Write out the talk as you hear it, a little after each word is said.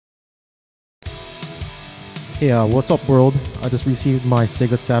Hey, what's up world? I just received my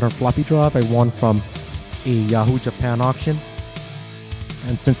Sega Saturn Floppy drive I won from a Yahoo Japan auction.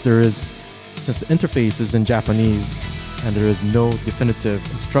 And since the interface is in Japanese and there is no definitive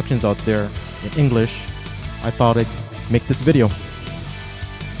instructions out there in English, I thought I'd make this video.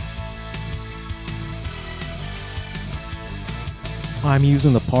 I'm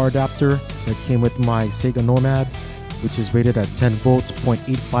using the power adapter that came with my Sega Nomad, which is rated at 10 volts,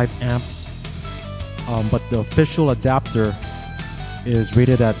 0.85 amps. But the official adapter is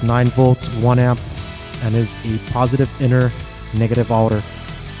rated at 9 volts, 1 amp, and is a positive inner, negative outer.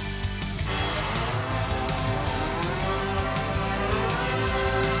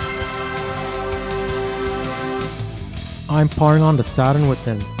 I'm powering on the Saturn with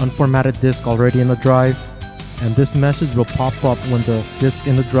an unformatted disc already in the drive, and this message will pop up when the disc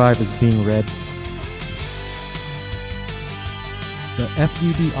in the drive is being read. The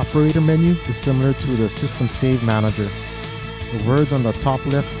FDD operator menu is similar to the system save manager. The words on the top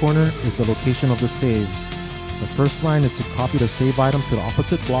left corner is the location of the saves. The first line is to copy the save item to the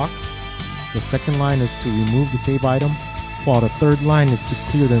opposite block. The second line is to remove the save item, while the third line is to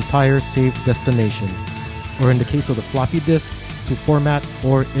clear the entire save destination, or in the case of the floppy disk, to format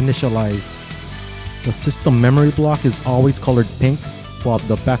or initialize. The system memory block is always colored pink, while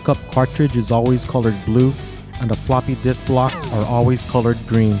the backup cartridge is always colored blue, and the floppy disk blocks are always colored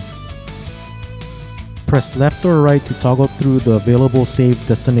green. Press left or right to toggle through the available save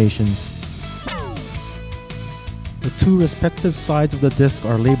destinations. The two respective sides of the disk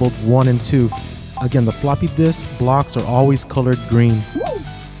are labeled 1 and 2. Again, the floppy disk blocks are always colored green.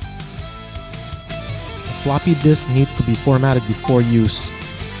 The floppy disk needs to be formatted before use.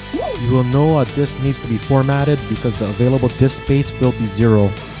 You will know a disk needs to be formatted because the available disk space will be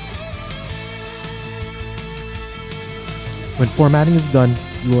 0. When formatting is done,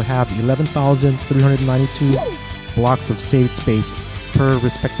 you will have 11,392 blocks of save space per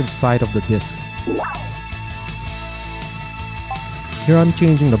respective side of the disk. Here I'm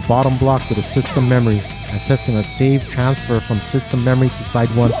changing the bottom block to the system memory and testing a save transfer from system memory to side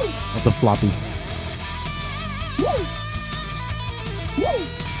 1 of the floppy.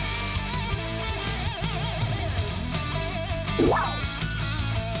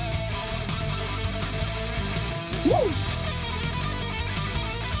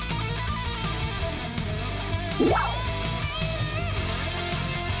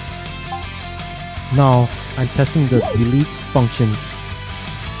 Now, I'm testing the delete functions.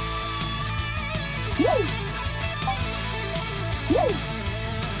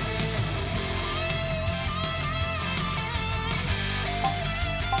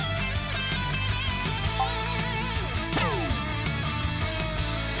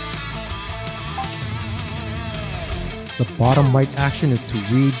 The bottom right action is to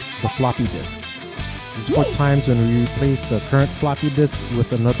read the floppy disk. This is for times when we replace the current floppy disk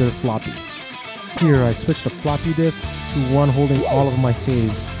with another floppy. Here I switch the floppy disk to one holding all of my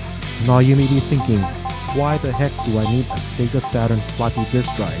saves. Now you may be thinking, why the heck do I need a Sega Saturn floppy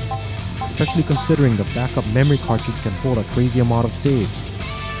disk drive? Especially considering the backup memory cartridge can hold a crazy amount of saves.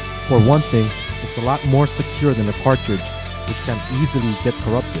 For one thing, it's a lot more secure than the cartridge, which can easily get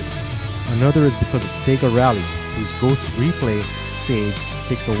corrupted. Another is because of Sega Rally, whose Ghost Replay save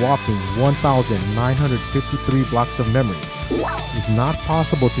takes a whopping 1,953 blocks of memory. It's not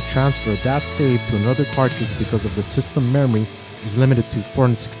possible to transfer that save to another cartridge because of the system memory is limited to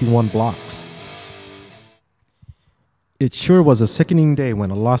 461 blocks. It sure was a sickening day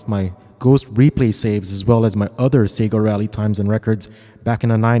when I lost my Ghost Replay saves as well as my other Sega Rally times and records back in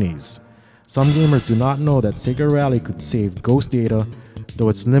the 90s. Some gamers do not know that Sega Rally could save Ghost data, though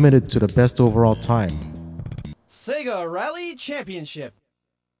it's limited to the best overall time. Sega Rally Championship.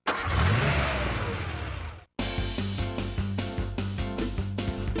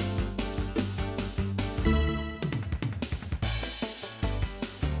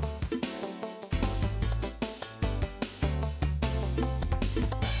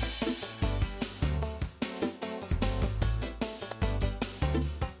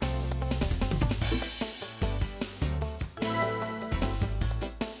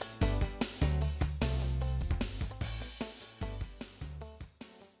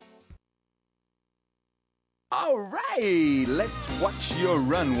 All right, let's watch your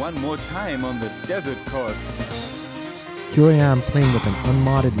run one more time on the desert course. Here I am playing with an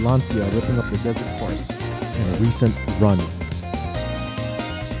unmodded Lancia ripping up the desert course in a recent run.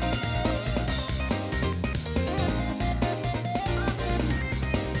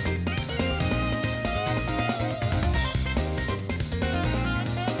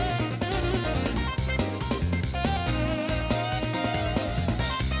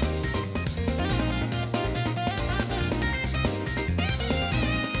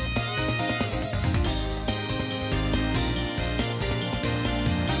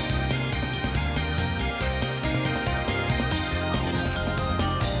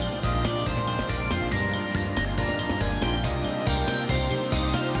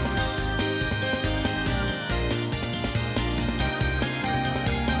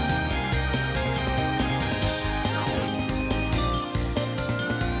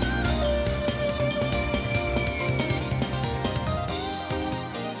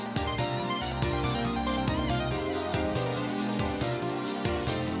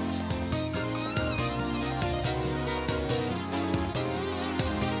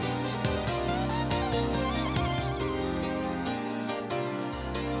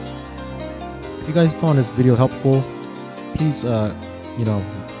 you guys found this video helpful, please,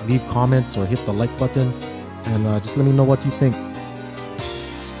 leave comments or hit the like button, and just let me know what you think.